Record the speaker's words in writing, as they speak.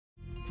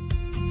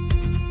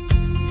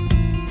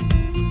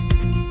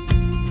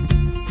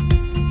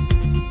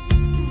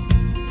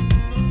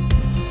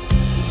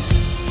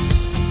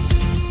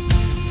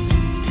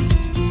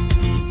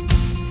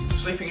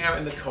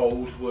in the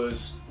cold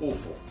was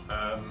awful.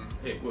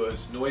 It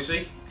was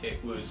noisy,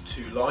 it was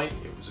too light,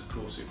 of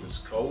course it was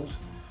cold.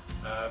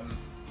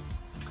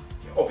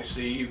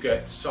 Obviously you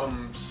get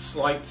some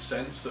slight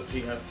sense that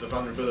you have the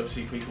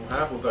vulnerability people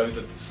have, although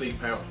the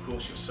sleep out, of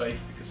course, you're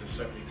safe because there's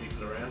so many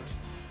people around.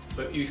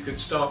 But you could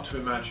start to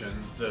imagine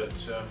that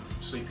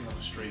sleeping on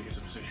the street is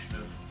a position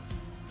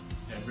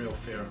of real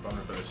fear and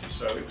vulnerability.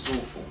 So it was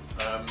awful.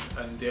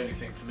 And the only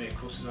thing for me, of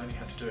course, is I only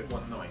had to do it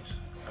one night.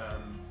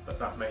 But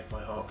that made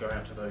my heart go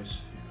out to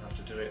those who have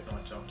to do it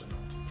night after night.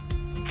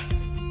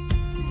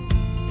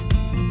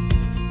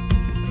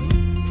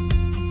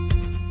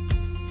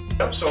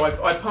 So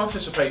I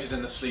participated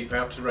in the sleep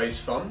out to raise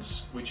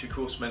funds, which of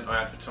course meant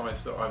I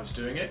advertised that I was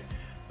doing it.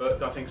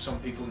 But I think some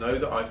people know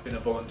that I've been a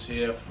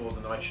volunteer for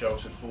the night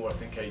shelter for I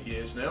think 8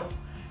 years now.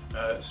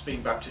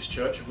 Speen Baptist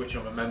Church, of which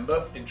I'm a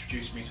member,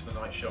 introduced me to the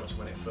night shelter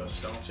when it first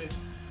started,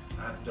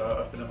 and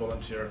I've been a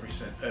volunteer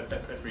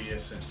every year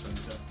since. And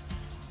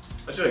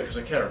I do it because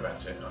I care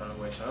about it. I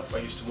always have. I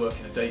used to work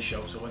in a day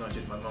shelter when I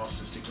did my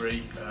master's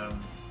degree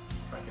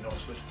back in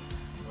Oxford,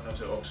 when I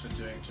was at Oxford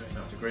doing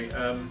that degree.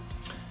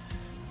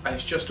 And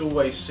it's just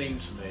always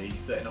seemed to me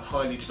that in a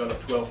highly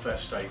developed welfare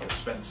state that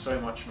spends so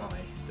much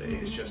money, that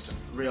it is just a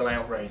real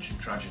outrage and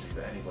tragedy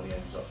that anybody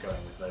ends up going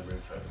with no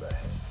roof over their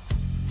head.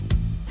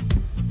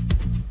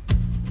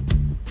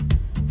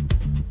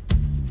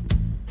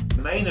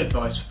 The main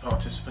advice for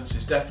participants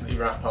is definitely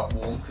wrap up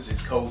warm because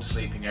it's cold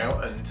sleeping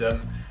out, and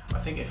I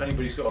think if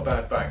anybody's got a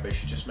bad back they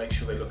should just make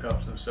sure they look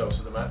after themselves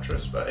with a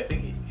mattress. But I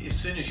think as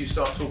soon as you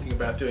start talking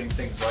about doing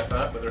things like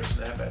that, whether it's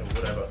an airbed or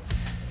whatever,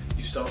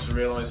 you start to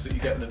realise that you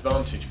get an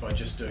advantage by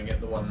just doing it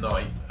the one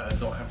night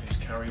and not having to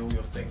carry all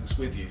your things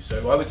with you.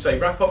 So I would say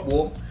wrap up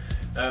warm,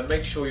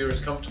 make sure you're as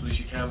comfortable as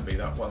you can be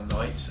that one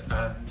night,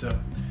 and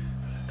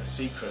the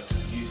secret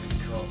of using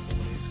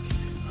cardboard is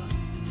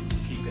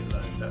keep it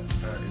low. That's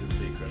apparently the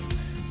secret.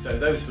 So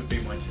those would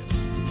be my tips.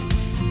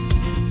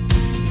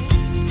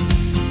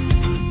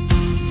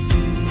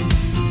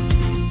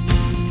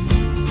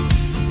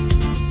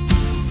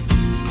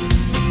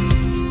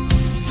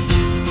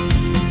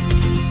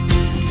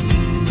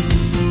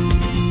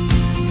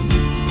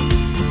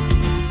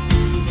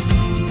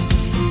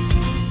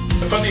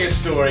 The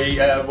funniest story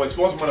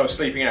wasn't when I was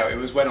sleeping out, it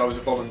was when I was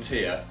a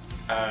volunteer,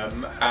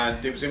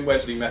 and it was in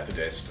Wesley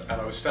Methodist,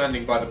 and I was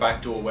standing by the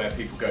back door where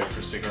people go for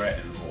a cigarette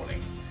in the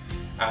morning,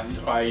 and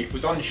I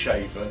was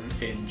unshaven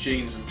in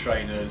jeans and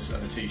trainers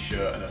and a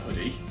t-shirt and a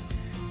hoodie,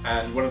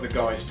 and one of the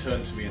guys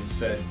turned to me and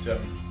said,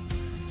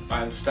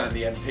 I understand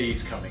the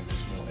MP's coming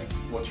this morning,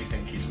 what do you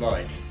think he's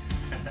like?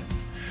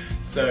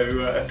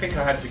 So I think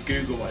I had to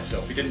Google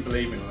myself. He didn't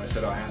believe me when I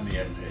said I am the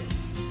MP.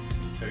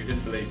 So he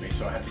didn't believe me,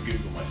 so I had to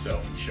Google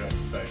myself and show him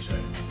the photo,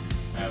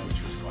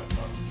 which was quite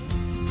fun.